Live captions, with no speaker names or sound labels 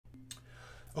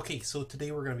Okay, so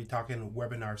today we're going to be talking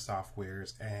webinar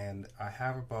softwares, and I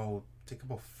have about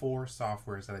 4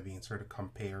 softwares that I've been sort of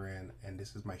comparing, and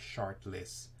this is my short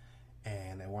list.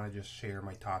 And I want to just share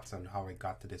my thoughts on how I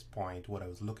got to this point, what I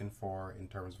was looking for in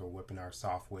terms of a webinar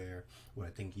software, what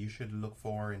I think you should look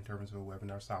for in terms of a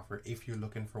webinar software if you're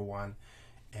looking for one,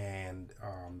 and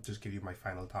just give you my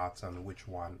final thoughts on which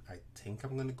one I think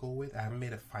I'm going to go with. I haven't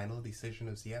made a final decision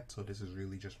as yet, so this is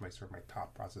really just my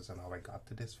thought process on how I got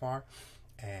to this far,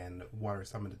 and what are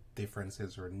some of the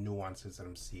differences or nuances that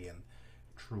I'm seeing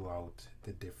throughout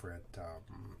the different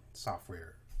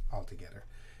software altogether.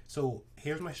 So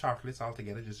here's my short list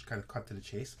altogether, just kind of cut to the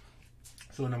chase.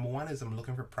 So number one is I'm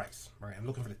looking for price, right? I'm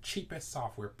looking for the cheapest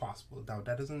software possible. Now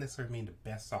that doesn't necessarily mean the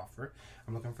best software.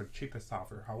 I'm looking for the cheapest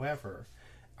software. However,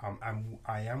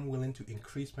 I am willing to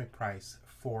increase my price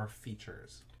for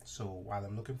features. So while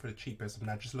I'm looking for the cheapest, I'm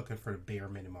not just looking for the bare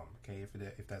minimum. Okay,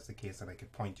 if that's the case, then I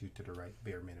could point you to the right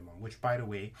bare minimum, which by the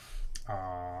way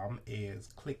is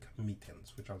Click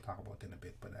Meetings, which I'll talk about in a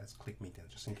bit. But that's Click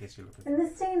Meetings, just in case you're looking. In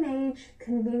this day and age,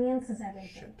 convenience is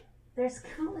everything. There's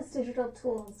countless digital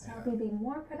tools to help you be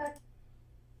more productive.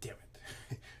 Damn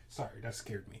it! Sorry, that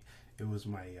scared me. It was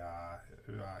my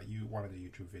one of the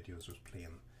YouTube videos was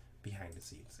playing behind the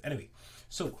scenes. Anyway,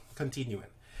 so continuing.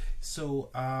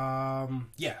 So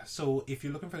yeah, so if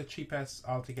you're looking for the cheapest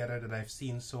altogether that I've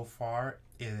seen so far,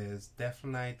 is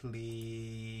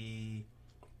definitely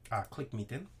Click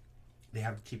Meeting. They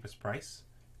have the cheapest price.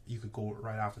 You could go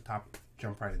right off the top,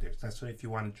 jump right in there. So that's what, if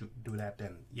you want to do that,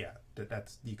 then yeah,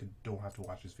 that's don't have to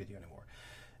watch this video anymore.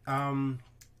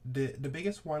 The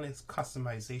biggest one is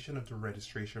customization of the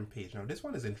registration page. Now this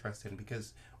one is interesting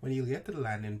because when you get to the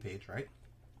landing page, right,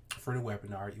 for the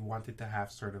webinar, you want it to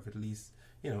have sort of at least,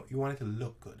 you want it to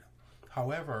look good.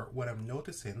 However, what I'm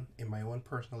noticing in my own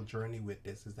personal journey with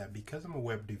this is that because I'm a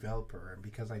web developer and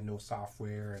because I know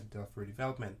software and software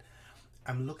development,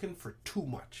 I'm looking for too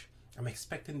much. I'm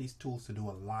expecting these tools to do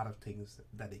a lot of things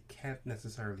that they can't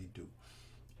necessarily do.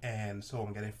 And so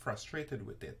I'm getting frustrated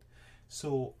with it.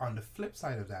 So on the flip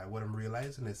side of that, what I'm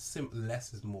realizing is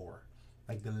less is more.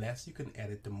 Like the less you can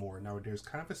edit, the more. Now there's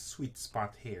kind of a sweet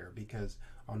spot here because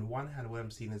on one hand, what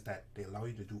I'm seeing is that they allow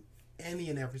you to do any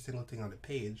and every single thing on the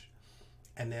page.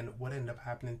 And then what ended up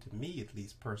happening to me, at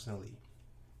least personally,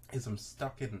 is I'm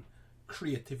stuck in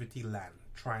creativity land,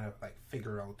 trying to like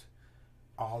figure out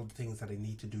all the things that I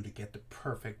need to do to get the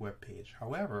perfect web page.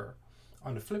 However,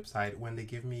 on the flip side, when they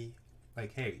give me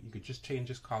like, hey, you could just change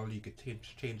this color, you could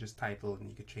change this title, and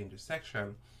you could change this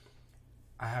section,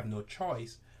 I have no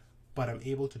choice, but I'm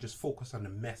able to just focus on the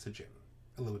messaging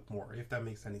a little bit more, if that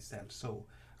makes any sense. So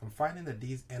I'm finding that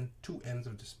these two ends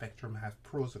of the spectrum have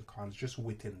pros and cons just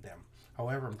within them.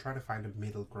 However, I'm trying to find a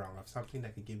middle ground of something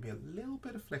that could give me a little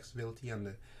bit of flexibility on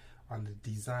the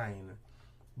design,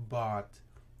 but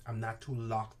I'm not too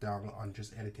locked down on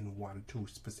just editing 1-2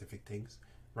 specific things,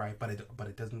 right? But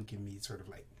it doesn't give me sort of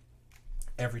like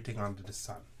everything under the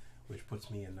sun, which puts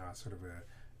me in sort of a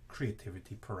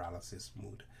creativity paralysis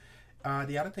mood.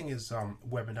 The other thing is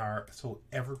webinar. So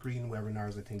evergreen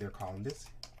webinars, I think they're calling this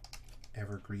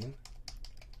evergreen,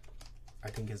 I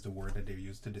think is the word that they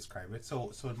use to describe it.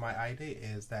 So my idea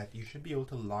is that you should be able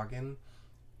to log in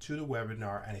to the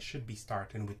webinar and it should be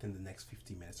starting within the next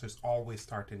 50 minutes. So it's always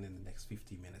starting in the next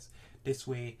 50 minutes. This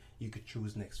way you could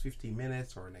choose next 50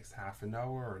 minutes or next half an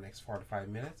hour or next 45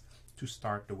 minutes to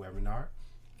start the webinar,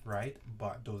 right?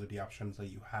 But those are the options that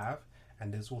you have,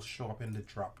 and this will show up in the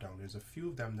drop down. There's a few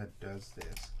of them that does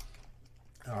this.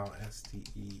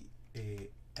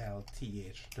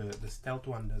 STEALTH. The stealth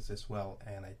one does as well,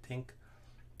 and I think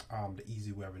the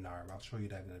easy webinar, I'll show you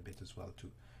that in a bit as well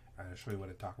too. I'll show you what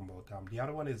I'm talking about. The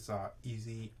other one is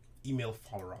easy email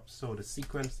follow-ups. So the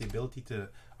sequence, the ability to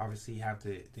obviously have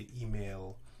the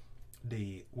email,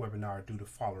 the webinar, do the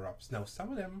follow-ups. Now some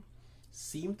of them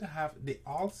they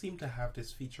all seem to have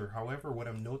this feature. However, what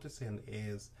I'm noticing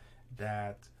is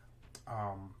that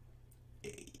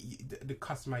the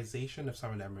customization of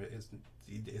some of them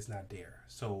is not there.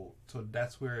 So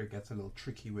that's where it gets a little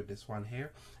tricky with this one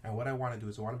here. And what I want to do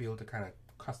is I want to be able to kind of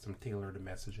custom tailor the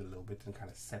message a little bit and kind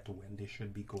of set when they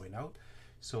should be going out.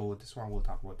 So this one we'll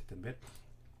talk about it in a bit.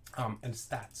 And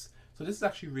stats. So this is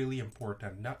actually really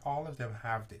important. Not all of them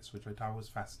have this, which I thought was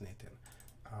fascinating.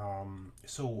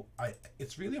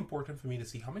 It's really important for me to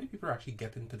see how many people are actually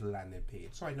getting to the landing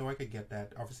page. So I know I could get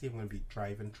that. Obviously, I'm going to be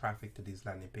driving traffic to these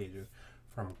landing pages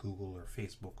from Google or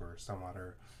Facebook or some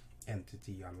other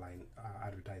entity online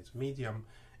advertising medium.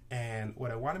 And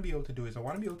what I want to be able to do is I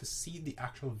want to be able to see the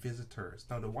actual visitors.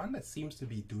 Now, the one that seems to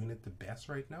be doing it the best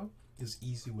right now is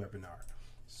Easy Webinar.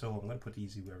 So I'm going to put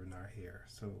Easy Webinar here.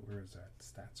 So where is that?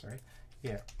 Stats, right?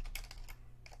 Yeah.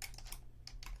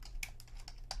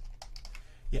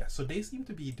 Yeah, so they seem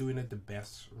to be doing it the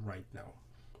best right now.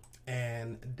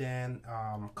 And then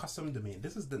custom domain.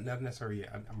 This is not necessarily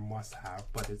a must-have,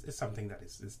 but it's something that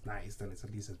is nice, and it's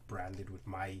at least it's branded with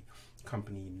my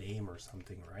company name or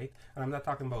something, right? And I'm not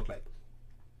talking about like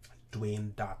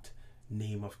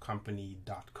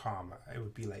dwain.nameofcompany.com. It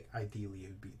would be like, ideally it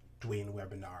would be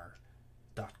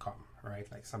dwainwebinar.com,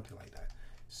 right? Like something like that.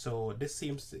 So this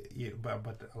seems to, yeah,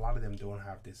 but a lot of them don't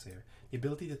have this here. The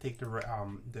ability to take the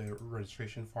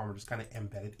registration form and just kind of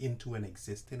embed it into an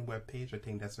existing web page. I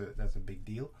think that's a big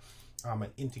deal.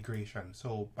 An integration.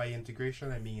 So by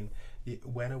integration, I mean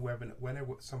when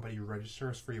somebody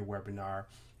registers for your webinar,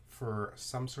 for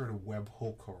some sort of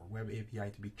webhook or web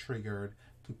API to be triggered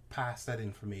to pass that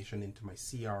information into my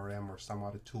CRM or some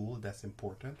other tool, that's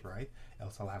important, right?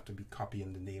 Else I'll have to be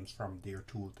copying the names from their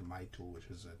tool to my tool, which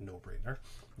is a no-brainer.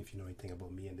 If you know anything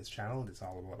about me and this channel, it's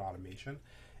all about automation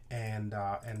and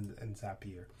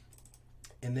Zapier.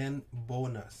 And then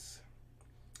bonus.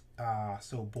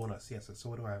 So bonus, yes. So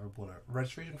what do I have a bonus?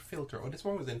 Registration filter. Oh, this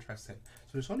one was interesting.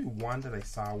 So there's only one that I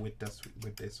saw with this,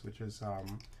 which is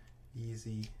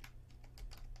easy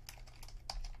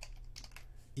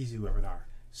webinar.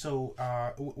 So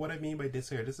what I mean by this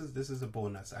here, this is a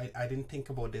bonus. I didn't think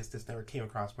about this never came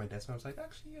across my desk, and I was like,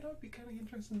 actually, you know, it'd be kind of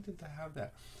interesting to have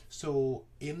that. So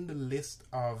in the list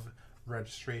of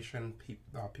registration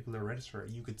people that register,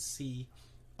 you could see,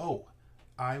 oh,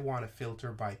 I want to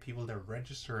filter by people that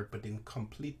registered but didn't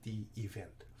complete the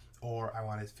event, or I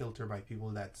want to filter by people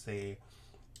that say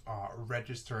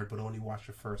registered but only watched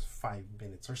the first 5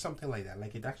 minutes or something like that.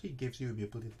 Like, it actually gives you the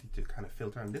ability to kind of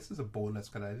filter, and this is a bonus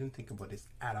because I didn't think about this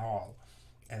at all,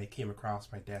 and it came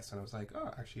across my desk and I was like,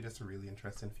 oh, actually that's a really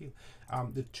interesting field.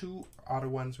 The two other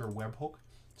ones are webhook.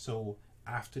 So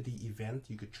after the event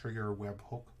you could trigger a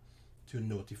webhook to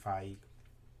notify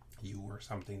you or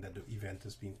something that the event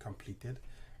has been completed,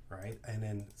 right? And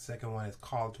then second one is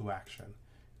call to action,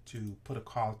 to put a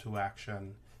call to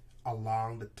action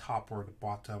along the top or the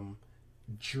bottom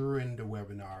during the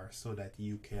webinar so that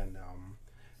you can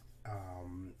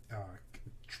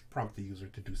prompt the user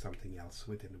to do something else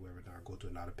within the webinar, go to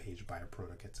another page, buy a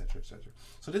product, etc., etc.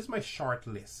 So this is my short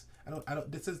list.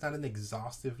 This is not an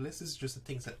exhaustive list. This is just the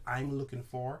things that I'm looking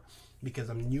for because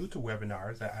I'm new to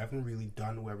webinars. I haven't really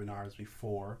done webinars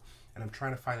before, and I'm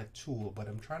trying to find a tool. But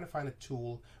I'm trying to find a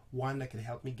tool, one that can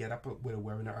help me get up with a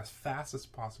webinar as fast as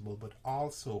possible, but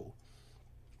also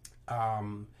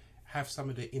have some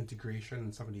of the integration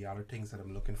and some of the other things that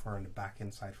I'm looking for on the back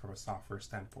end side from a software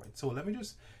standpoint. So let me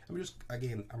just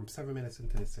again, I'm 7 minutes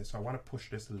into this, so I want to push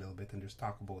this a little bit and just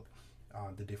talk about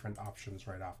the different options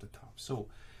right off the top. So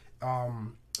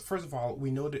first of all, we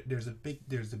know that there's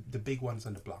the big ones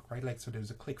on the block, right? Like, so there's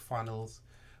the ClickFunnels,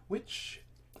 which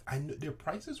I know their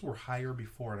prices were higher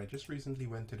before, and I just recently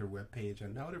went to their webpage,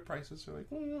 and now their prices are like,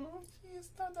 it's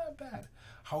not that bad.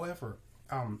 However,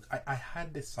 I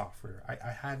had this software.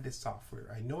 I had this software.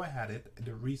 I know I had it,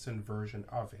 the recent version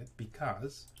of it,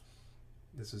 because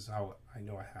this is how I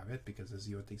know I have it, because as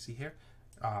you see here,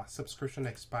 subscription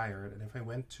expired, and if I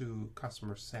went to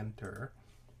Customer Center,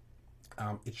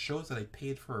 it shows that I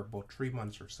paid for about 3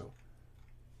 months or so.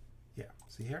 Yeah,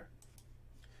 see here?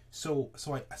 So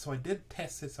I did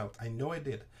test this out. I know I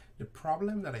did. The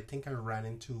problem that I think I ran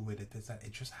into with it is that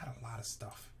it just had a lot of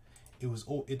stuff. It was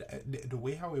the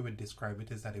way how I would describe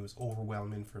it is that it was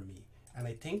overwhelming for me, and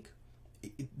I think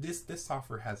this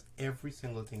software has every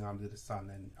single thing under the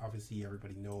sun, and obviously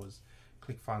everybody knows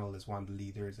ClickFunnels is one of the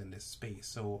leaders in this space.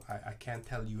 So I can't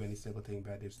tell you any single thing,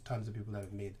 but there's tons of people that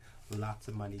have made lots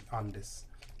of money on this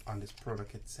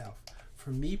product itself. For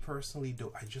me personally,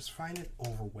 though, I just find it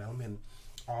overwhelming,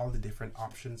 all the different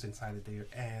options inside of there,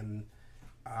 and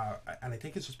I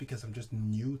think it's just because I'm just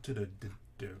new to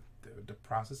the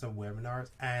process of webinars,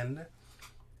 and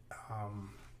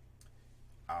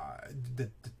the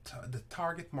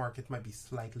target market might be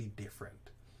slightly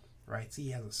different, right? See,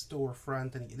 he has a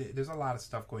storefront, and there's a lot of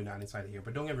stuff going on inside of here.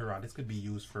 But don't get me wrong, this could be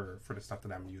used for the stuff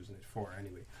that I'm using it for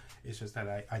anyway. It's just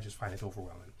that I just find it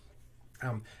overwhelming.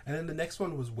 And then the next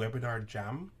one was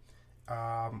WebinarJam,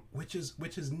 which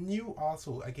is new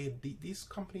also. Again, these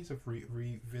companies have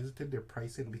revisited their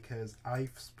pricing, because I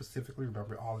specifically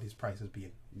remember all these prices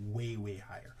being way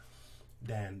higher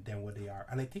than what they are.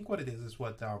 And I think what it is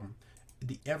what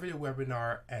the Everyday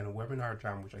Webinar and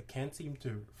WebinarJam, which I can't seem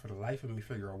to for the life of me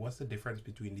figure out what's the difference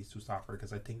between these two software,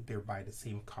 because I think they're by the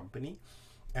same company,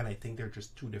 and I think they're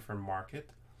just two different market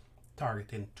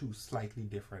targeting two slightly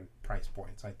different price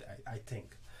points. I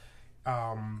think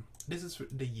this is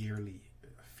the yearly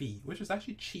fee, which is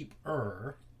actually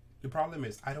cheaper The problem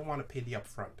is I don't want to pay the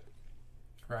upfront,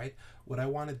 right? What I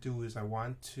want to do is I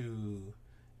want to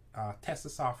test the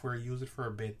software, use it for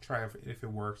a bit, try if it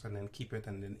works, and then keep it.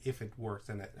 And then if it works,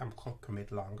 then I'm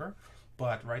commit longer.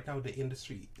 But right now the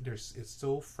industry it's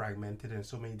so fragmented and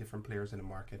so many different players in the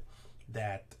market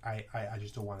that I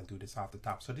just don't want to do this off the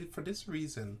top. So for this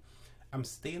reason, I'm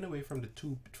staying away from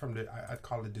I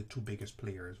call it the two biggest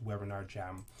players,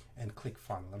 WebinarJam and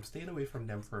ClickFunnels. I'm staying away from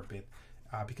them for a bit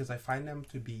because I find them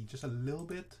to be just a little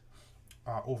bit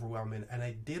overwhelming. And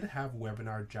I did have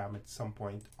WebinarJam at some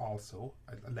point also,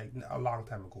 like a long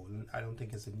time ago. I don't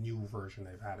think it's a new version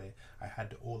I've had. I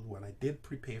had the old one. I did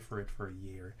prepay for it for a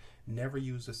year, never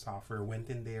used the software, went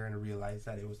in there and realized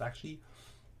that it was actually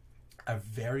a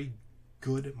very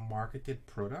good marketed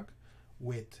product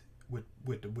with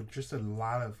just a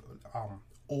lot of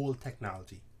old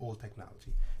technology.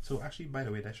 So actually, by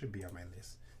the way, that should be on my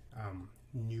list.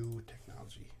 New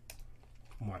technology,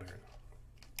 modern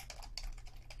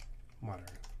or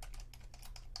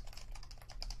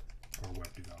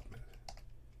web development,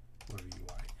 web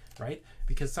UI, right?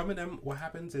 Because some of them, what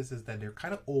happens is that they're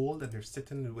kind of old and they're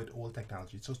sitting with old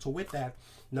technology. So with that,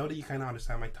 now that you kind of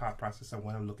understand my thought process and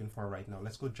what I'm looking for right now,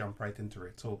 let's go jump right into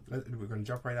it. So we're going to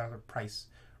jump right out of price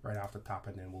right off the top,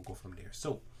 and then we'll go from there.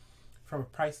 So from a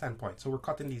price standpoint, so we're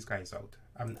cutting these guys out.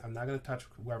 I'm not going to touch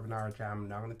WebinarJam, I'm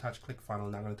not going to touch ClickFunnels,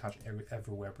 I'm not going to touch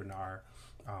every webinar.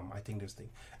 I think this thing.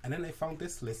 And then I found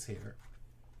this list here,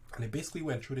 and I basically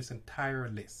went through this entire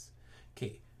list.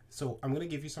 Okay, so I'm going to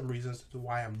give you some reasons to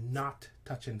why I'm not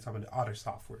touching some of the other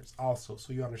softwares also,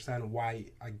 so you understand why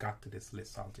I got to this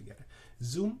list altogether.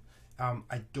 Zoom,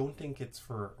 I don't think it's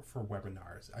for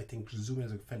webinars. I think Zoom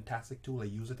is a fantastic tool. I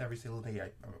use it every single day.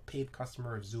 I'm a paid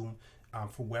customer of Zoom.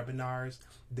 For webinars,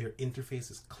 their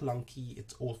interface is clunky,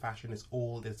 it's old-fashioned, it's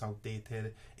old, it's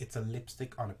outdated, it's a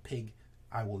lipstick on a pig.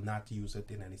 I will not use it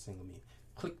in any single meeting.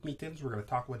 Click Meetings, we're going to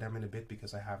talk about them in a bit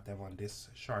because I have them on this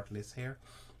short list here.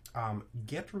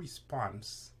 Get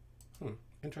Response.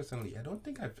 Interestingly, I don't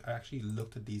think I've actually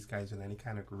looked at these guys in any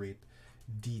kind of great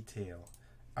detail.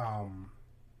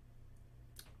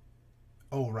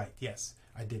 Oh, right, yes,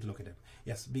 I did look at them.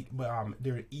 Yes, but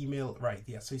their email, right,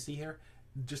 yeah, so you see here,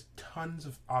 just tons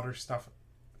of other stuff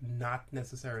not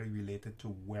necessarily related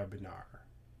to webinar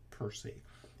per se.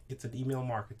 It's an email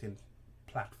marketing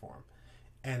platform,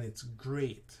 and it's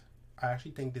great. I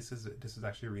actually think this is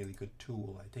actually a really good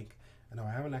tool. I know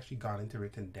I haven't actually gone into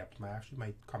it in depth. I actually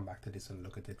might come back to this and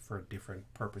look at it for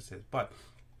different purposes, but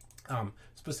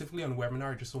specifically on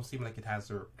webinar, it just don't seem like it has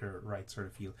the right sort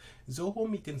of feel. Zoho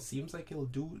Meeting seems like it'll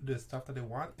do the stuff that I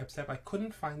want, except I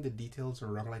couldn't find the details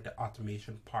around like the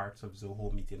automation parts of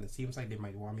Zoho Meeting. It seems like they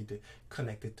might want me to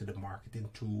connect it to the marketing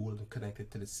tool and connect it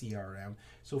to the CRM.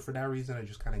 So for that reason, I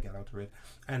just kind of get out of it.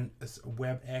 And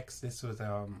WebEx, this was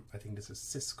I think this is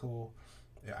Cisco.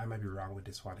 I might be wrong with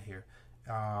this one here.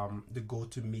 The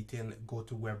GoToMeeting,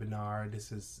 GoToWebinar.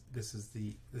 This is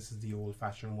the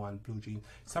old-fashioned one, BlueJeans.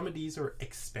 Some of these are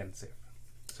expensive.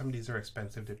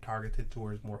 They're targeted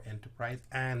towards more enterprise,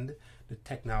 and the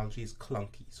technology is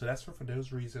clunky. So that's for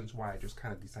those reasons why I just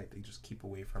kind of decided to just keep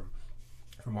away from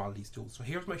all these tools. So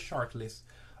here's my short list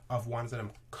of ones that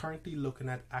I'm currently looking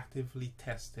at, actively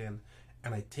testing,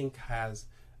 and I think has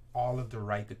all of the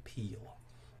right appeal.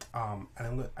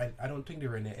 And I don't think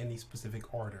they're in any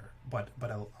specific order, but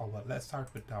let's start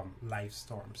with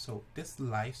Livestorm. So this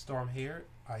Livestorm here,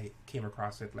 I came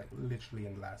across it like literally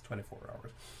in the last 24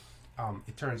 hours.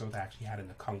 It turns out I actually had an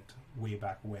account way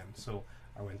back when, so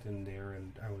I went in there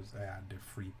and I had the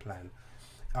free plan.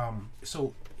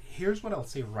 So here's what I'll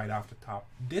say right off the top.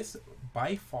 This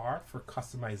by far for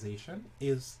customization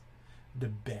is the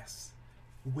best,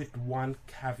 with one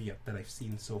caveat that I've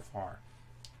seen so far.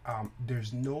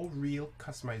 There's no real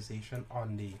customization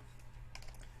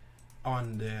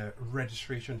on the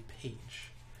registration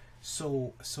page.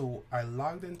 So I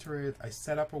logged into it, I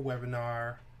set up a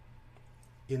webinar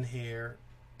in here,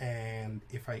 and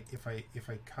if I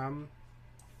come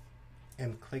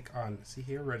and click on, see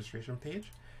here, registration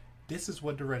page, this is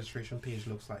what the registration page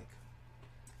looks like.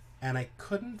 And I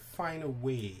couldn't find a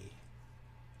way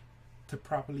to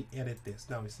properly edit this.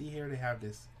 Now, see here, they have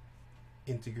this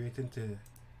integrated into,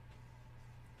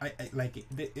 I like it,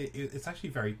 it's actually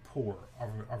very poor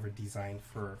of a design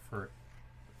for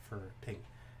thing.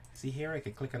 See here, I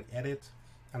can click on edit,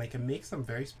 and I can make some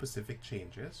very specific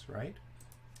changes, right?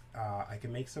 I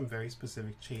can make some very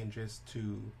specific changes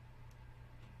to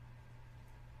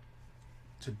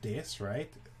this,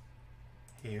 right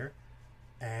here,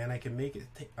 and I can make it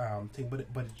thing, but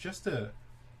it's just the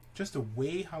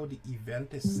way how the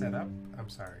event is set up. I'm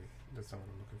sorry, That's not what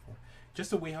I'm looking for.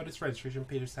 Just the way how this registration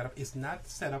page is set up, it's not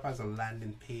set up as a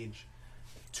landing page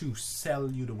to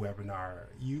sell you the webinar.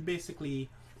 You basically,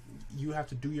 you have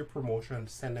to do your promotion,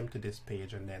 send them to this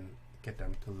page, and then get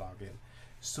them to log in.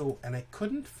 So, and I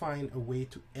couldn't find a way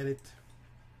to edit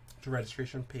the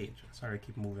registration page. Sorry, I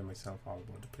keep moving myself all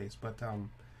over the place. But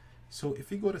so if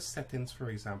we go to settings, for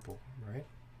example, right?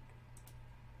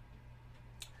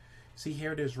 See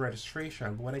here, there's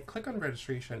registration. But when I click on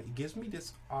registration, it gives me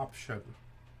this option.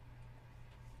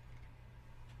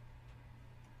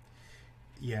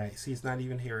 Yeah, see, it's not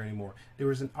even here anymore. There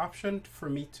was an option for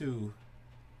me to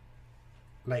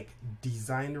like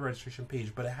design the registration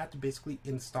page, but I had to basically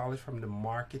install it from the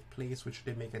marketplace, which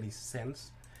didn't make any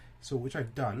sense. So which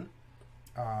I've done,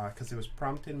 because it was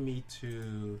prompting me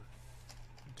to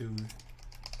do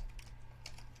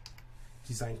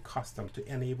design custom to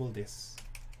enable this.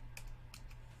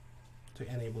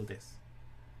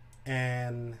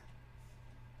 And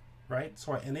right,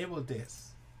 so I enabled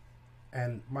this,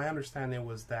 and my understanding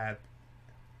was that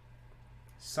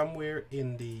somewhere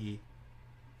in the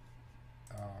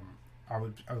I'll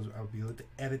be able to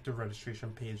edit the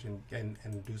registration page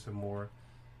and do some more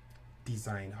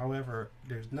design. However,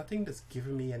 there's nothing that's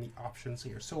giving me any options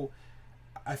here. So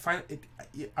I find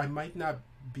I might not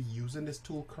be using this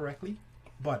tool correctly,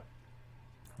 but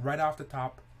right off the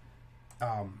top,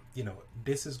 you know,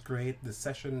 this is great. The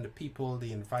session, the people,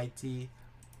 the invitee,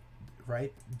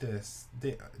 right? The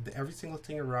every single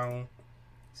thing around.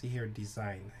 See here,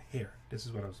 design. Here, this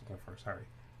is what I was looking for. Sorry,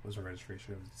 it was a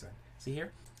registration of design. See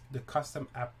here, the custom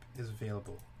app is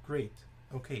available. Great.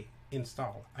 Okay,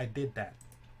 install. I did that,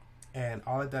 and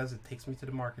all it does, it takes me to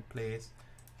the marketplace.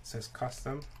 It says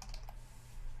custom.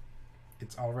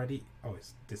 It's already, oh,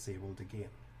 it's disabled again.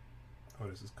 Oh,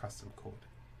 this is custom code.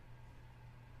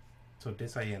 So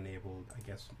this I enabled. I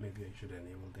guess maybe I should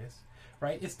enable this,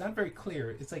 right? It's not very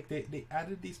clear. It's like they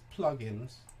added these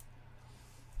plugins.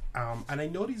 And I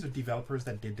know these are developers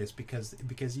that did this because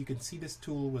you can see this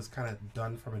tool was kind of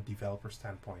done from a developer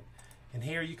standpoint. And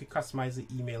here you could customize the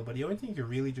email, but the only thing you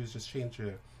really do is just change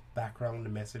the background, the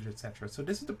message, etc. So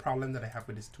this is the problem that I have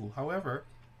with this tool. However,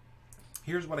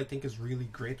 here's what I think is really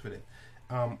great with it.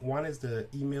 One is the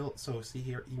email. So see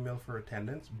here, email for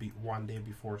attendance, 1 day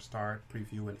before start,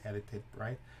 preview and edit it,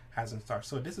 right? Hasn't started.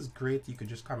 So this is great. You could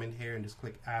just come in here and just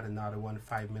click add another one,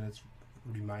 5 minutes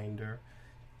reminder.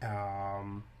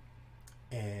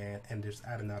 And just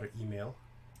add another email,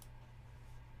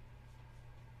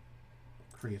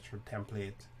 create your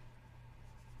template,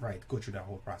 right? Go through that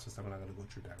whole process. I'm not going to go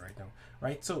through that right now,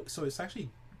 right? So it's actually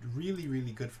really,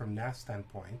 really good from that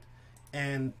standpoint.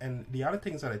 And the other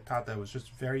things that I thought that was just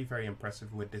very, very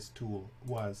impressive with this tool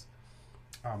was,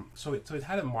 so it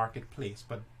had a marketplace,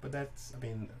 but that's, I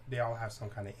mean, they all have some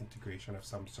kind of integration of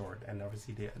some sort, and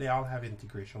obviously they all have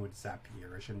integration with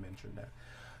Zapier. I should mention that.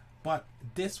 But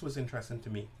this was interesting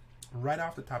to me. Right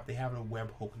off the top, they have a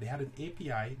webhook. They had an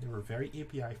API. They were very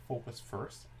API focused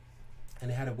first.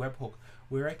 And they had a webhook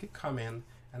where I could come in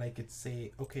and I could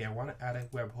say, okay, I want to add a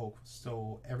webhook.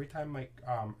 So every time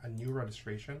a new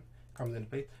registration comes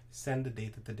into place, send the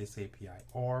data to this API.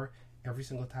 Or every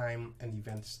single time an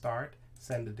event starts,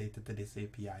 send the data to this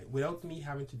API without me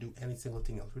having to do any single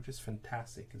thing else, which is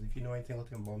fantastic. Because if you know anything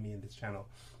about me in this channel,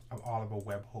 I'm all about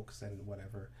webhooks and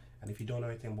whatever. And if you don't know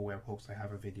anything about webhooks, I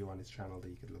have a video on this channel that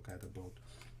you could look at about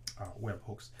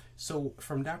webhooks. So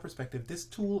from that perspective, this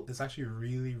tool is actually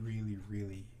really, really,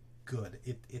 really good.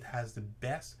 It has the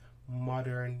best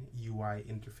modern UI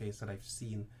interface that I've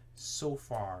seen so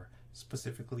far,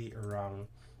 specifically around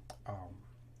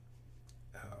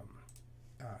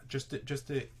just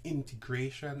the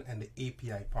integration and the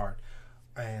API part.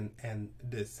 And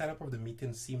the setup of the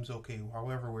meeting seems okay.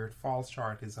 However, where it falls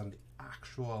short is on the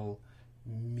actual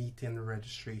meeting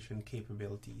registration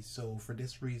capabilities. So for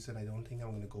this reason, I don't think I'm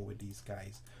going to go with these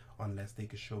guys unless they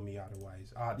could show me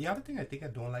otherwise. The other thing I think I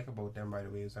don't like about them, by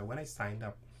the way, is that when I signed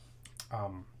up,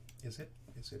 is it?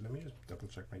 Let me just double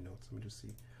check my notes. Let me just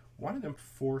see. One of them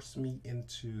forced me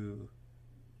into,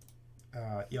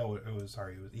 it was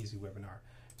Easy Webinar.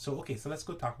 So okay, so let's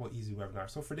go talk about Easy Webinar.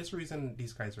 So for this reason,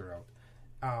 these guys are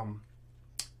out.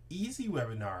 Easy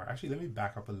Webinar. Actually, let me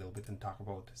back up a little bit and talk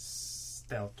about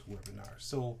Stealth Webinar.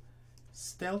 So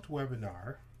Stealth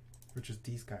Webinar, which is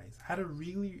these guys, had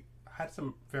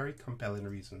some very compelling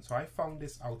reasons. So I found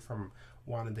this out from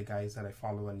one of the guys that I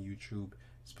follow on YouTube,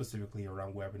 specifically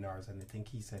around webinars, and I think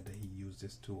he said that he used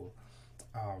this tool.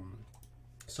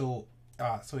 So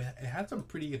so it had some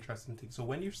pretty interesting things. So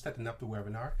when you're setting up the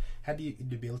webinar, it had the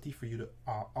ability for you to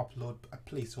upload a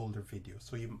placeholder video.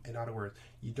 So you, in other words,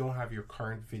 you don't have your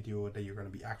current video that you're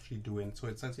going to be actually doing. So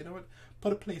it says, you know what,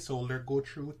 put a placeholder, go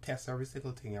through, test every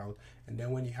single thing out, and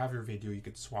then when you have your video, you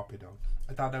could swap it out.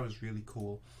 I thought that was really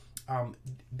cool.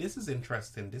 This is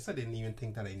interesting. This I didn't even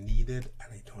think that I needed,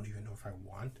 and I don't even know if I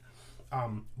want.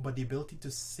 But the ability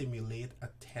to simulate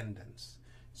attendance.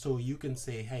 So you can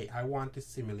say, hey, I want to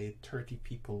simulate 30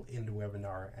 people in the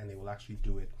webinar, and it will actually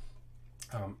do it.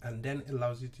 And then it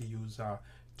allows you to use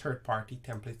third-party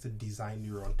templates to design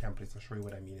your own templates. I'll show you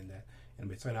what I mean in that.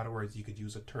 Anyway, so in other words, you could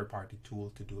use a third-party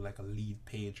tool to do like a lead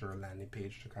page or a landing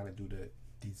page to kind of do the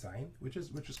design, which is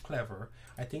clever.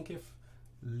 I think if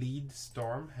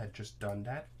LeadStorm had just done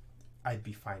that, I'd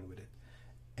be fine with it.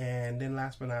 And then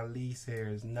last but not least, here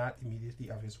is not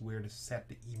immediately obvious where to set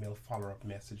the email follow-up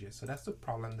messages. So that's the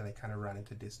problem that I kind of ran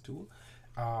into this tool.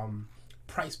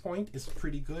 Price point is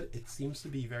pretty good. It seems to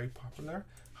be very popular.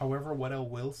 However, what I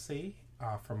will say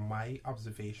from my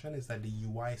observation is that the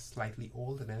UI is slightly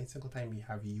old, and any single time you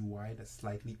have a UI that's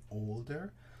slightly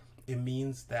older, it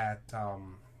means that,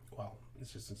 well,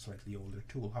 it's just a slightly older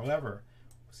tool. However,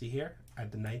 see here, at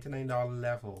the $99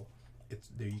 level, it's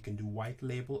there. You can do white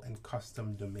label and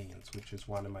custom domains, which is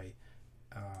one of my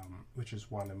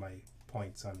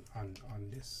points on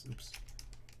this. Oops,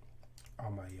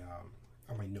 on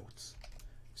my notes.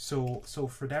 So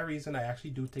for that reason, I actually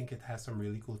do think it has some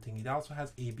really cool things. It also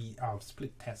has A/B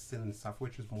split testing and stuff,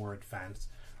 which is more advanced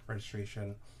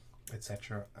registration,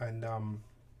 etc. And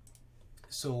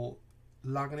so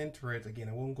logging into it again,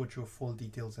 I won't go through full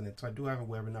details in it. So I do have a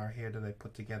webinar here that I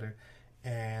put together.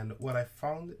 And what I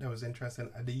found that was interesting,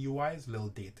 the UI is a little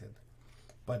dated,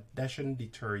 but that shouldn't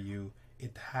deter you.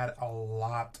 It had a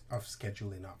lot of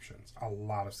scheduling options, I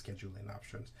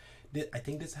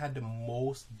think this had the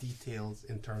most details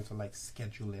in terms of like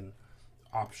scheduling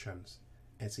options.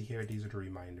 And see here, these are the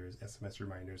reminders, SMS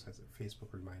reminders,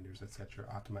 Facebook reminders, etc.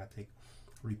 Automatic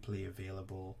replay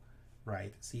available,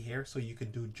 right? See here, so you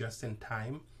could do just in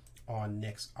time on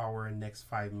next hour, next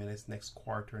 5 minutes, next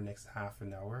quarter, next half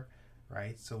an hour.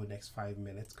 Right, so next 5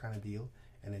 minutes kind of deal,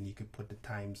 and then you could put the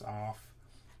times off.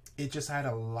 It just had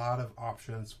a lot of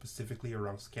options specifically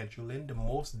around scheduling, the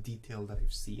most detailed that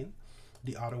I've seen.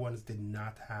 The other ones did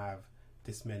not have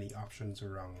this many options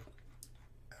around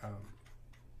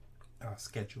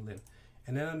scheduling.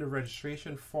 And then on the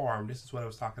registration form, this is what I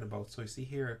was talking about. So you see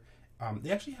here,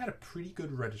 they actually had a pretty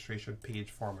good registration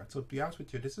page format. So to be honest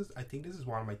with you, I think this is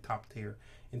one of my top tier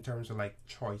in terms of like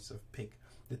choice of pick.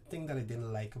 The thing that I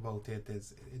didn't like about it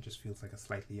is it just feels like a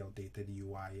slightly outdated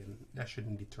UI, and that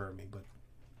shouldn't deter me, but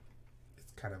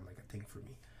it's kind of like a thing for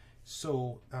me.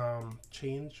 So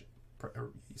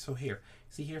so here,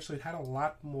 see here, so it had a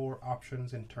lot more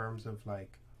options in terms of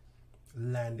like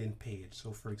landing page.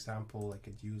 So for example, I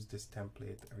could use this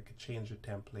template, or I could change the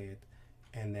template,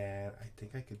 and then I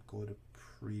think I could go to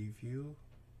preview.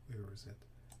 Where is it?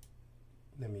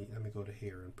 Let me go to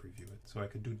here and preview it. So I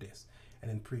could do this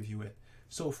and then preview it.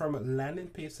 So from a landing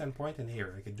page standpoint, and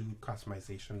here I could do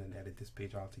customization and edit this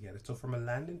page altogether. So from a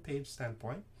landing page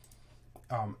standpoint,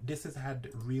 this has had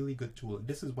really good tool.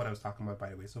 This is what I was talking about, by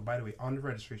the way. So by the way, on the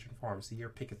registration form, see here,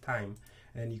 pick a time,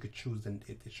 and then you could choose, and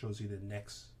it shows you the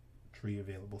next 3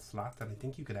 available slots, and I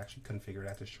think you could actually configure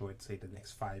that to show it, say, the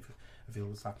next 5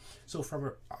 available slots. So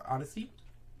from honestly,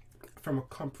 from a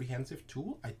comprehensive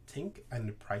tool, I think, and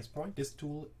the price point, this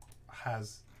tool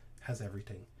has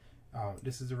everything.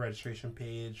 This is the registration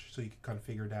page, so you can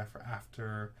configure that for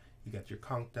after. You got your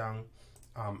countdown,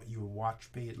 your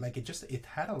watch page. Like it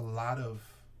had a lot of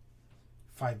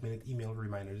 5-minute email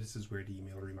reminders. This is where the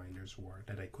email reminders were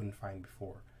that I couldn't find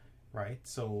before, right?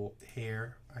 So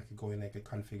here I could go in, I could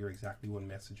configure exactly what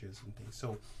messages and things.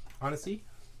 So honestly,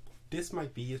 this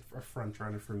might be a front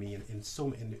runner for me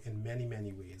in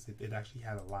many ways. It actually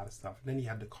had a lot of stuff. And then you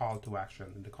had the call to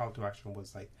action, and the call to action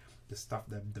was like the stuff,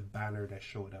 that the banner that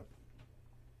showed up,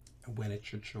 when it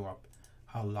should show up,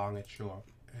 how long it show up,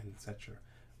 and etc.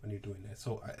 when you're doing that.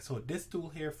 So this tool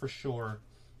here for sure,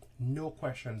 no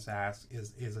questions asked,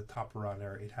 is a top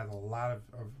runner. It has a lot of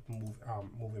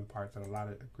moving parts and a lot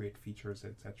of great features,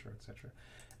 etc.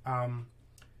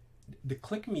 The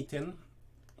click meeting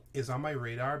is on my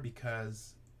radar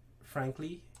because,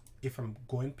 frankly, if I'm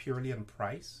going purely on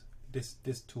price,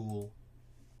 this tool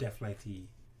definitely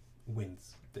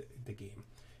wins the game.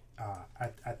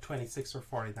 At 26 or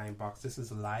 49 bucks, this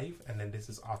is live, and then this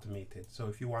is automated. So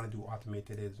if you want to do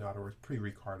automated, it's in other words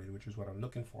pre-recorded, which is what I'm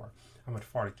looking for. I'm at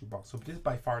 42 bucks. So this is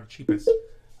by far the cheapest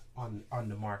on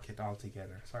the market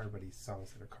altogether. Sorry about these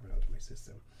songs that are coming out of my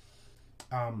system.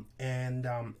 And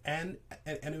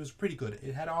it was pretty good.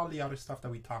 It had all the other stuff that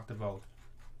we talked about.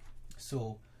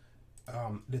 So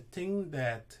the thing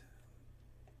that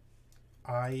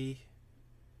I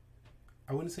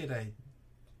wouldn't say that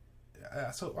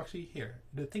so actually here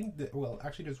the thing that, well,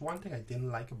 actually there's one thing I didn't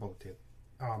like about it.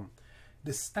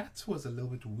 The stats was a little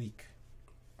bit weak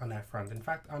on that front. In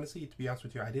fact, honestly, to be honest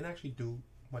with you, I didn't actually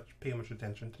pay much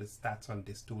attention to the stats on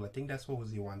this tool. I think that's what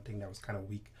was the one thing that was kind of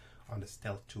weak on the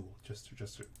stealth tool, just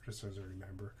as I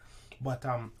remember. But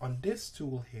on this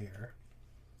tool here,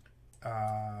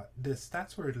 the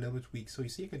stats were a little bit weak. So you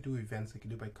see, I could do events, I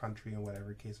could do by country or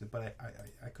whatever case, but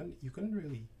I couldn't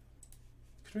really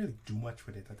do much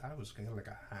with it. I thought it was kind of like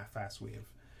a half-ass way of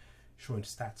showing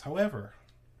stats. However,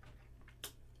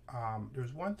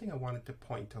 there's one thing I wanted to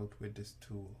point out with this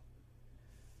tool.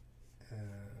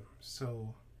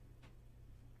 So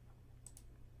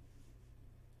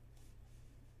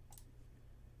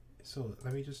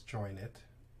let me just join it.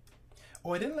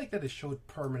 Oh, I didn't like that it showed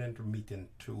permanent meeting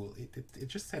tool. It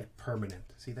just said permanent.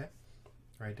 See that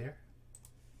right there?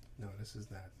 No, this is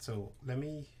not. So let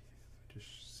me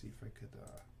just see if I could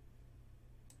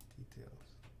details.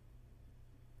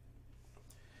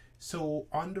 So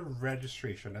on the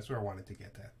registration, that's where I wanted to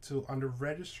get at. So on the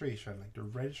registration, like the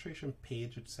registration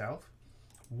page itself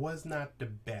was not the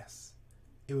best.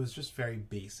 It was just very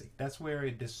basic. That's where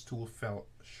this tool fell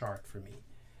short for me.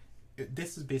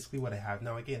 This is basically what I have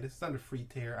now. Again, this is on the free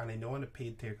tier, and I know on the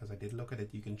paid tier, because I did look at it,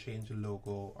 you can change the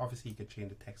logo. Obviously, you could change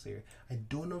the text here. I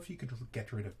don't know if you could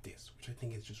get rid of this, which I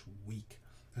think is just weak.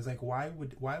 It's like, why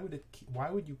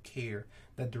would you care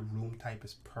that the room type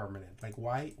is permanent? Like,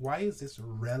 why is this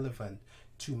relevant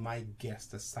to my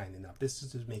guest that's signing up? This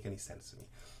doesn't make any sense to me.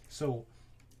 So,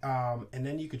 and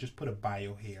then you could just put a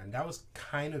bio here, and that was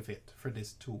kind of it for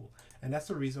this tool. And that's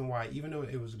the reason why, even though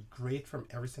it was great from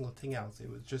every single thing else,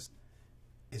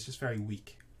 it's just very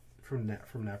weak from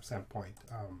that standpoint.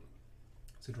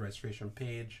 So the registration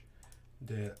page,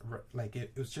 it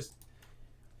was just,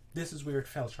 this is where it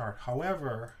fell short.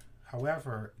 However,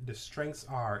 the strengths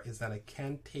is that I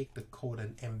can take the code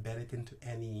and embed it into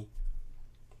any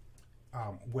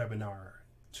webinar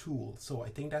tool. So I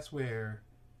think that's where,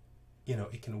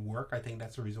 it can work. I think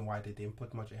that's the reason why they didn't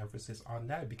put much emphasis on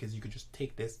that, because you could just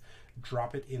take this,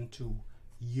 drop it into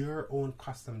your own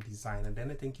custom design, and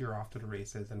then I think you're off to the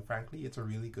races. And frankly, it's a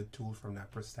really good tool from that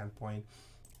standpoint.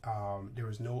 There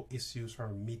was no issues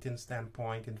from a meeting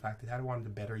standpoint. In fact, it had one of the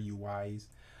better UIs.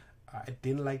 I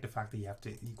didn't like the fact that you have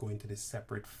to go into this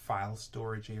separate file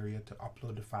storage area to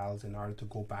upload the files in order to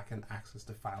go back and access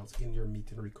the files in your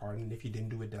meeting recording. And if you didn't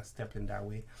do it that step in that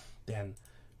way, then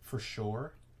for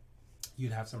sure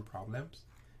you'd have some problems.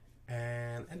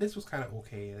 And this was kind of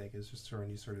okay. Like, it's just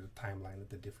showing you sort of the timeline of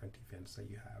the different events that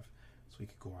you have, so you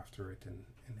could go after it and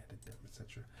edit them,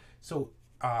 etc. So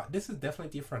this is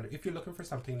definitely different. If you're looking for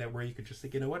something where you could just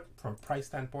think, you know what, from a price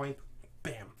standpoint,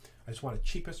 bam, I just want the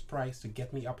cheapest price to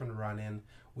get me up and running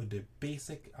with the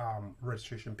basic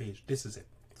registration page. This is it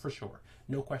for sure,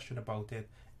 no question about it.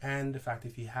 And the fact,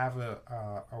 if you have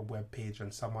a web page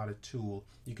and some other tool,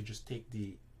 you could just take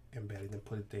the embedded and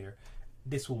put it there.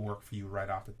 This will work for you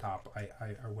right off the top.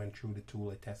 I went through the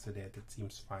tool, I tested it, it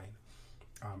seems fine.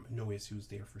 No issues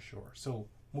there for sure. So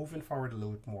moving forward a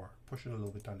little bit more, pushing a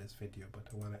little bit on this video, but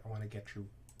I want to get through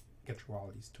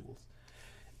all these tools.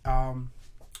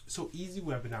 So Easy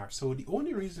Webinar. So the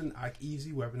only reason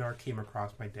Easy Webinar came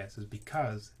across my desk is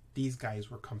because these guys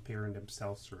were comparing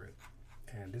themselves to it.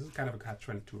 And this is kind of a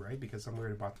catch-22, right? Because somewhere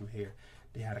at the bottom here,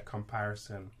 they had a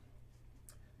comparison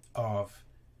of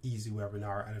Easy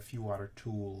Webinar and a few other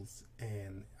tools,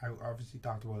 and I obviously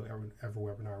talked about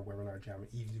EverWebinar, WebinarJam.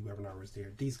 Easy Webinar was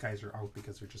there. These guys are out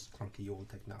because they're just clunky old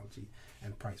technology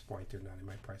and price point. They're not in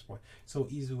my price point. So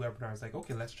Easy Webinar is like,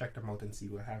 okay, let's check them out and see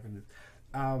what happens.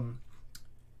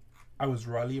 I was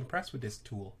really impressed with this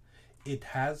tool. It's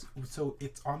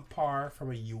on par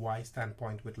from a UI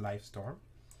standpoint with Livestorm.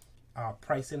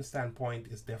 Pricing standpoint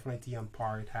is definitely on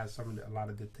par. It has a lot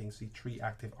of the things. See, 3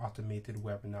 active automated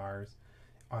webinars,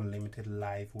 unlimited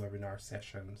live webinar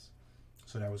sessions,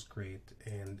 so that was great.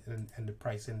 And the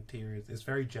pricing tier is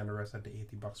very generous at the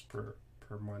 $80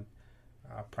 per month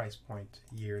price point.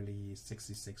 Yearly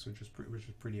 66, which is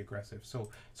pretty aggressive.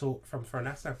 So from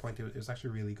that standpoint, it was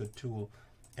actually a really good tool.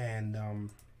 And hang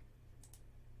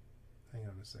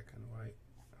on a second, why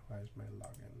is my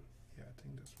login? Yeah, I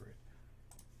think that's right.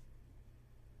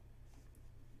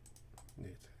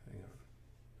 Wait, hang on,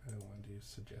 I don't want to use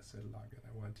suggested login.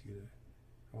 I want to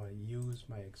use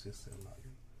my existing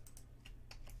login.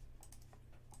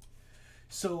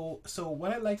 So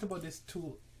what I like about this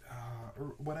tool,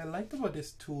 what I liked about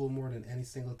this tool more than any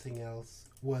single thing else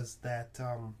was that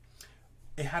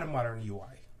it had a modern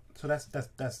UI. So that's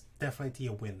definitely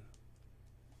a win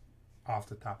off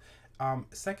the top.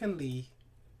 Secondly,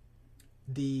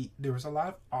 there was a lot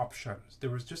of options. There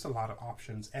was just a lot of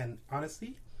options, and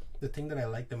honestly, the thing that I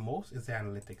like the most is the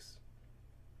analytics.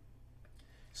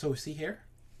 So see here,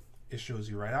 it shows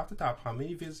you right off the top how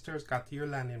many visitors got to your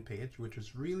landing page, which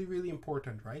is really, really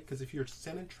important, right? Because if you're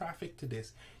sending traffic to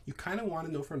this, you kind of want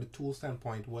to know from the tool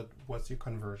standpoint what's your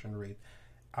conversion rate,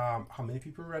 how many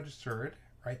people registered,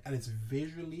 right? And it's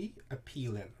visually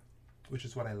appealing, which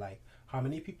is what I like. How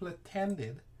many people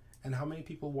attended and how many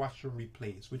people watched the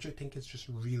replays, which I think is just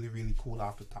really, really cool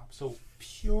off the top. So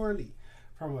purely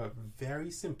from a very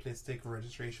simplistic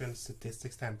registration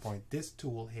statistics standpoint, this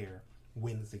tool here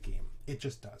wins the game. It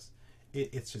just does.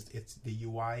 It's the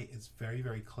UI is very,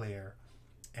 very clear,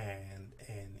 and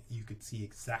you could see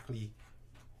exactly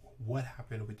what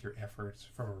happened with your efforts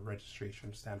from a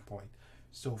registration standpoint.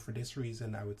 So for this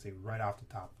reason, I would say right off the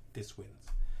top, this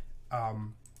wins.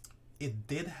 It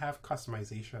did have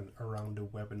customization around the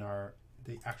webinar,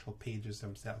 the actual pages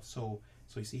themselves. So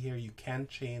you see here, you can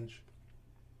change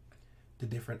the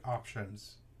different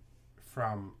options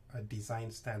from a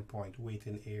design standpoint: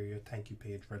 waiting area, thank you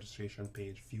page, registration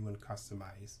page, view and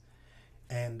customize,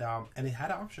 and it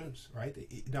had options, right?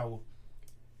 Now,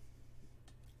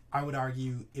 I would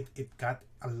argue it got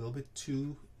a little bit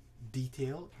too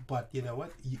detailed, but you know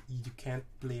what? You can't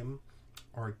blame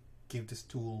or give this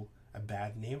tool a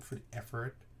bad name for the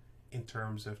effort in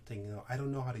terms of thing. You know, I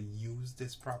don't know how to use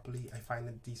this properly. I find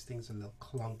that these things are a little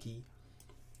clunky,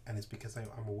 and it's because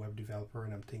I'm a web developer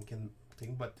and I'm thinking.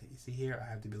 But you see here,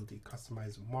 I have the ability to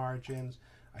customize margins.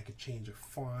 I could change the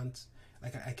fonts.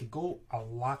 Like I could go a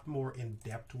lot more in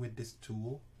depth with this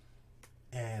tool,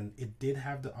 and it did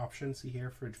have the option. See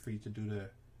here, for you to do the.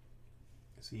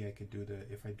 See, I could do the,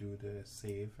 if I do the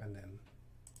save and then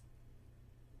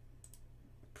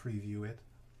preview it.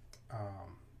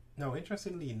 Now,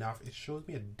 interestingly enough, it shows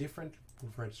me a different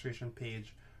registration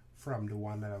page from the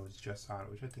one that I was just on,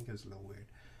 which I think is a little weird.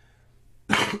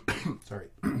 Sorry.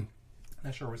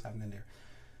 Not sure what's happening there.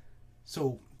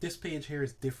 So this page here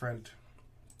is different.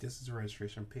 This is a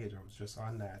registration page. I was just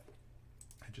on that.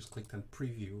 I just clicked on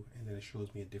preview and then it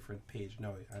shows me a different page.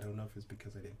 No, I don't know if it's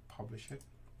because I didn't publish it.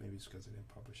 Maybe it's because I didn't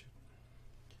publish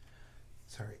it.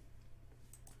 Sorry.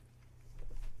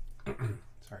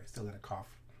 Sorry, still got a cough.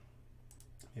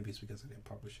 Maybe it's because I didn't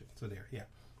publish it. So there, yeah,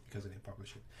 because I didn't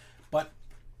publish it. But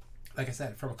like I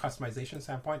said, from a customization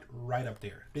standpoint, right up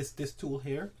there. This tool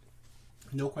here,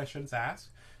 no questions asked.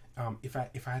 If I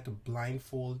had to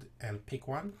blindfold and pick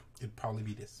one, it'd probably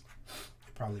be this.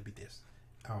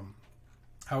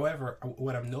 However,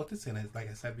 what I'm noticing is, like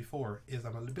I said before, is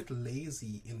I'm a little bit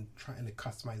lazy in trying to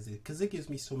customize it because it gives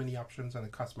me so many options on the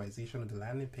customization of the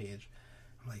landing page.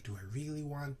 I'm like, do I really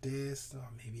want this? Oh,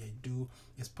 maybe I do.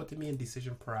 It's putting me in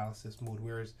decision paralysis mode,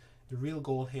 whereas the real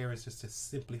goal here is just to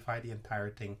simplify the entire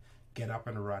thing, get up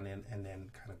and running, and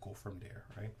then kind of go from there,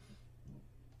 right?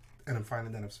 And I'm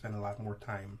finding that I've spent a lot more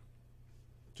time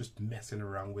just messing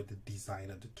around with the design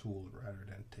of the tool rather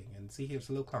than thing. And see here, it's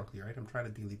a little clunky, right? I'm trying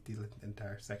to delete the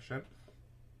entire section,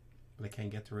 but I can't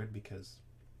get to it because,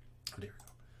 oh, there we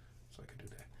go. So I could do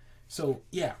that. So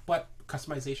yeah, but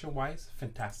customization wise,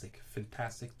 fantastic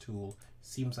tool.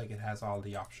 Seems like it has all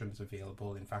the options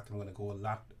available. In fact, I'm going to go a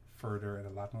lot further and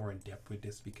a lot more in depth with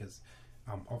this because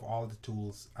of all the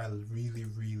tools, I really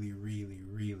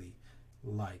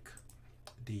like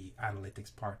the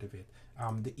analytics part of it.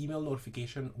 The email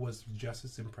notification was just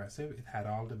as impressive. It had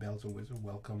all the bells and whistles,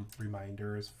 welcome,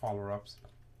 reminders, follow-ups,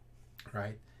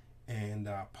 right? And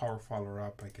power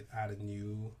follow-up. I could add a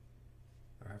new.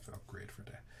 I have to upgrade for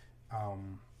that.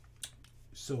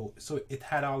 So it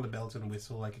had all the bells and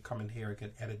whistles. I could come in here, I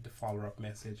could edit the follow-up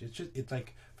message. It's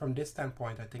like, from this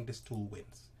standpoint, I think this tool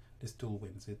wins.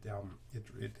 It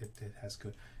has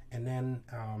good. And then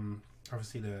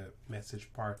obviously the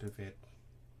message part of it,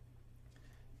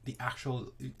 the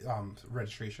actual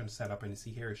registration setup, and you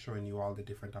see here is showing you all the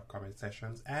different upcoming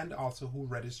sessions and also who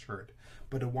registered.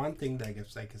 But the one thing that I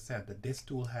guess, like I said, that this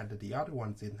tool had that the other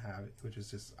ones didn't have, which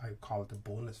is just, I call it the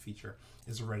bonus feature,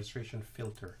 is a registration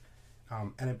filter.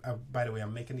 And by the way,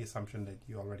 I'm making the assumption that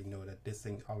you already know that this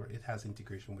thing it has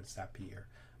integration with Zapier.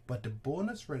 But the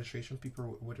bonus registration feature,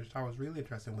 which I thought was really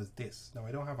interesting, was this. Now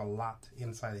I don't have a lot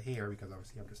inside here because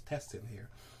obviously I'm just testing here.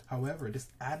 However, this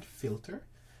add filter,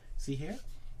 see here,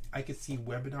 I could see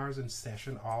webinars in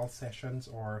session, all sessions,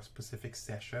 or a specific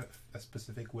session, a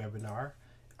specific webinar.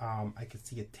 I could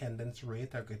see attendance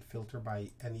rate. I could filter by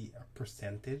any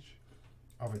percentage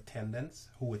of attendance,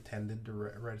 who attended the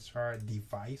registrar,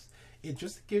 device. It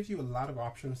just gives you a lot of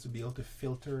options to be able to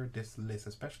filter this list,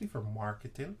 especially for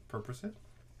marketing purposes,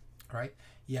 right?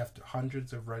 You have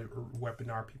hundreds of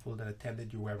webinar people that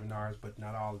attended your webinars, but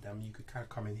not all of them. You could kind of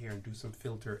come in here and do some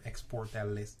filter, export that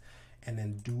list, and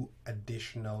then do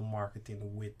additional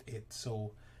marketing with it.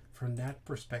 So from that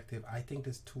perspective, I think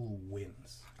this tool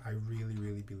wins. I really,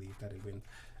 really believe that it wins.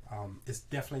 It's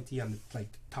definitely on the, like,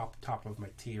 top of my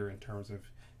tier in terms of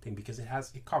thing, because it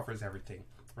covers everything,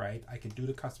 right? I could do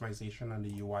the customization on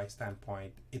the UI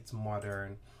standpoint. It's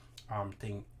modern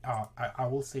thing. I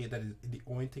will say that the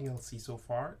only thing I'll see so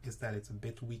far is that it's a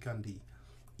bit weak on the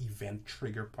event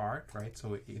trigger part, right?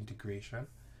 So integration.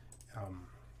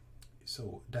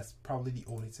 So that's probably the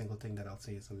only single thing that I'll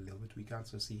say is a little bit weak on.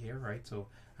 So see here, right? So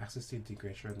access to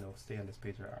integration, no, stay on this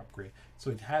page or upgrade.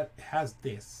 So it has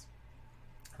this,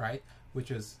 right?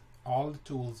 Which is all the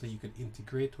tools that you could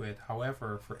integrate with.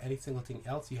 However, for any single thing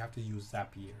else, you have to use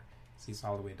Zapier. See, it's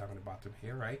all the way down at the bottom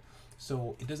here, right?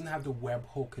 So it doesn't have the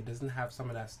webhook. It doesn't have some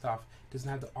of that stuff. It doesn't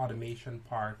have the automation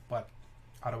part, but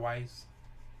otherwise,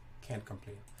 can't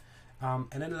complain.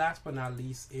 And then last but not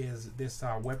least is this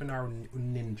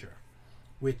WebinarNinja,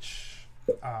 which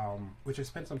I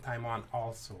spent some time on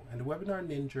also. And the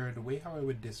WebinarNinja, the way how I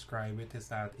would describe it is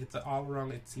that it's an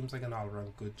all-around, it seems like an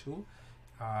all-around good tool.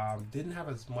 Didn't have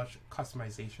as much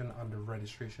customization on the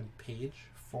registration page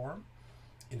form.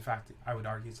 In fact, I would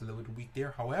argue it's a little bit weak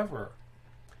there. However,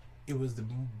 it was the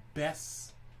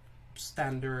best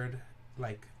standard,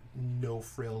 like, no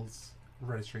frills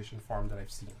registration form that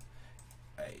I've seen.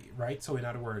 Right? So in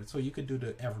other words, so you could do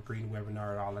the evergreen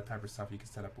webinar and all that type of stuff. You can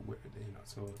set up,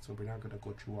 so we're not going to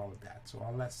go through all of that. So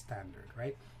all that's standard,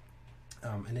 right?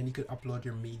 And then you could upload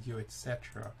your media,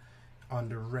 etc. On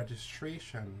the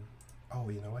registration. Oh,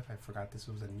 you know what? I forgot this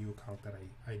was a new account that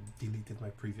I deleted my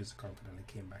previous account and then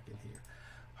I came back in here.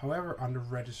 However, on the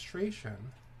registration,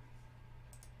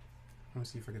 let me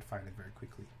see if I can find it very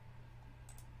quickly.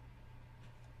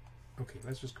 Okay,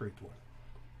 let's just create one.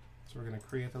 So we're going to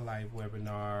create a live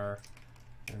webinar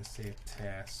and say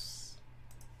test,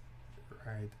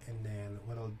 right? And then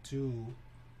what I'll do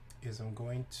is I'm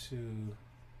going to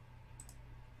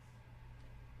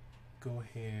go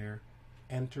here,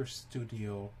 enter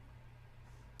studio.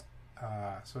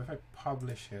 So if I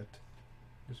publish it,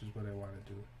 this is what I want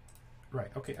to do. Right,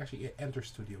 okay, actually enter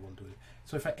studio will do it.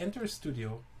 So if I enter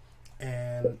studio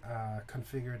and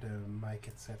configure the mic,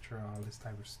 etc., all this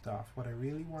type of stuff, what I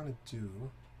really want to do,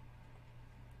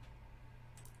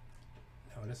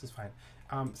 no, this is fine.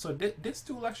 So this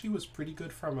tool actually was pretty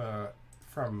good from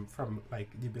like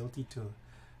the ability to,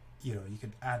 you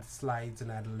could add slides and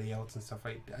add layouts and stuff.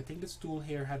 I think this tool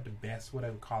here had the best, what I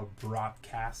would call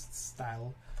broadcast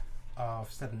style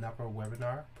of setting up a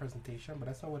webinar presentation, but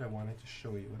that's not what I wanted to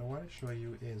show you. What I want to show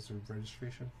you is a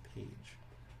registration page.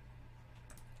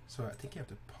 So I think you have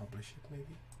to publish it,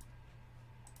 maybe.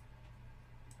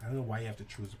 I don't know why you have to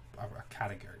choose a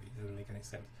category. It doesn't make any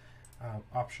sense.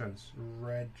 Options,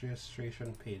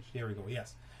 registration page. There we go.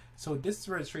 Yes. So this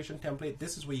registration template,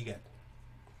 this is what you get.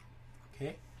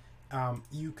 Okay.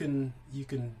 You can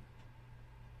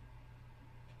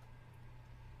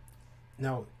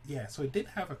now, yeah, so it did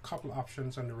have a couple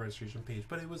options on the registration page,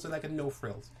 but it was like a no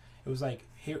frills. It was like,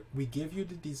 here, we give you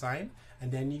the design,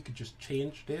 and then you could just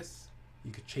change this.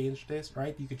 You could change this,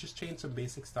 right? You could just change some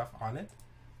basic stuff on it,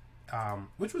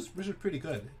 which was pretty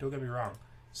good. Don't get me wrong.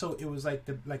 So it was like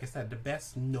like I said, the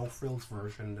best no frills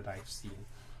version that I've seen.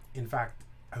 In fact,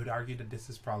 I would argue that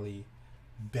this is probably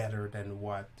better than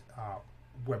what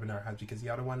Webinar has, because the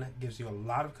other one gives you a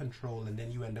lot of control and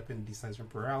then you end up in decision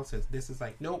paralysis. This is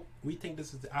like, nope, we think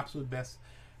this is the absolute best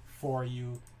for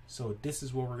you, so this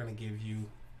is what we're going to give you,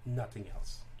 nothing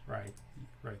else, right?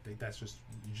 That's just,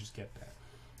 you just get that.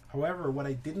 However, what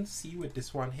I didn't see with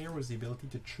this one here was the ability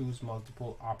to choose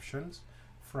multiple options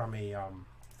from a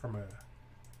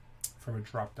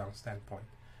drop down standpoint,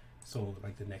 so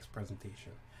like the next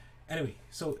presentation. Anyway,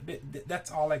 so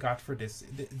that's all I got for this.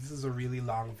 This is a really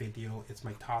long video. It's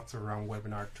my thoughts around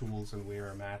webinar tools and where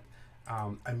I'm at.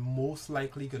 I'm most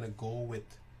likely going to go with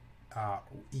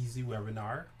Easy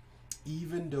Webinar,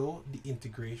 even though the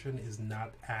integration is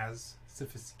not as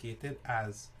sophisticated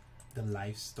as the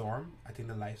Livestorm. I think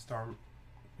the Livestorm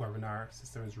webinar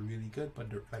system is really good, but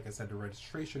like I said, the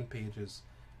registration page is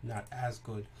not as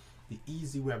good. The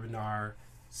Easy Webinar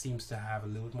seems to have a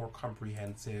little more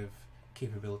comprehensive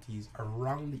capabilities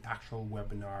around the actual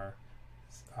webinar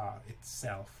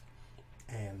itself,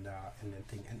 and then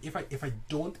thing. And if I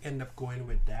don't end up going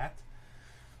with that,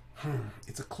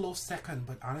 It's a close second,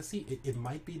 but honestly, it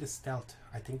might be the stealth.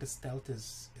 I think the stealth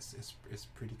is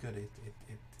pretty good.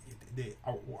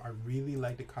 I really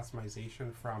like the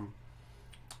customization from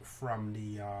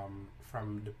the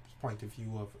point of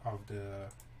view of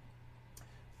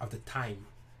the time,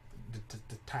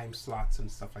 the time slots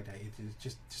and stuff like that. It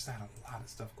just had a lot of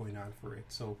stuff going on for it.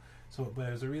 So but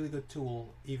it was a really good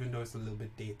tool, even though it's a little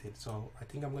bit dated. So I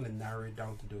think I'm going to narrow it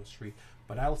down to those three.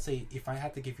 But I'll say, if I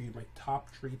had to give you my top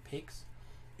 3 picks,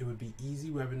 it would be Easy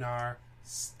Webinar,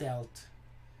 Stealth,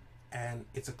 and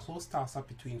it's a close toss-up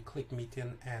between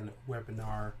ClickMeeting and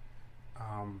WebinarNinja.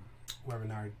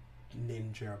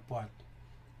 But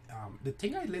the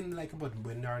thing I didn't like about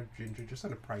WebinarNinja, just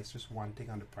on the price, just one thing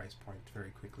on the price point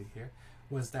very quickly here,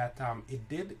 was that it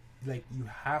did, like, you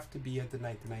have to be at the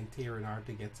 99 tier in order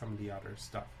to get some of the other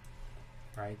stuff,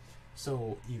 right?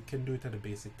 So you can do it at the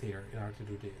basic tier in order to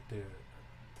do the thing.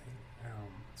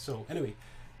 So anyway,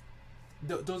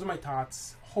 those are my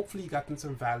thoughts. Hopefully you gotten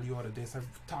some value out of this. I've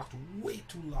talked way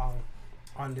too long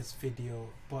on this video,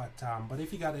 but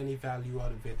if you got any value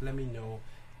out of it, let me know.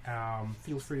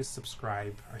 Feel free to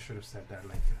subscribe. I should have said that,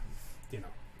 like,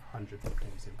 100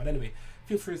 times in. But anyway,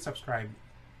 feel free to subscribe.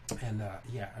 And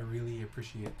yeah, I really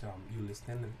appreciate you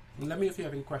listening. And let me know if you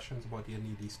have any questions about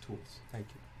any of these tools. Thank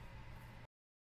you.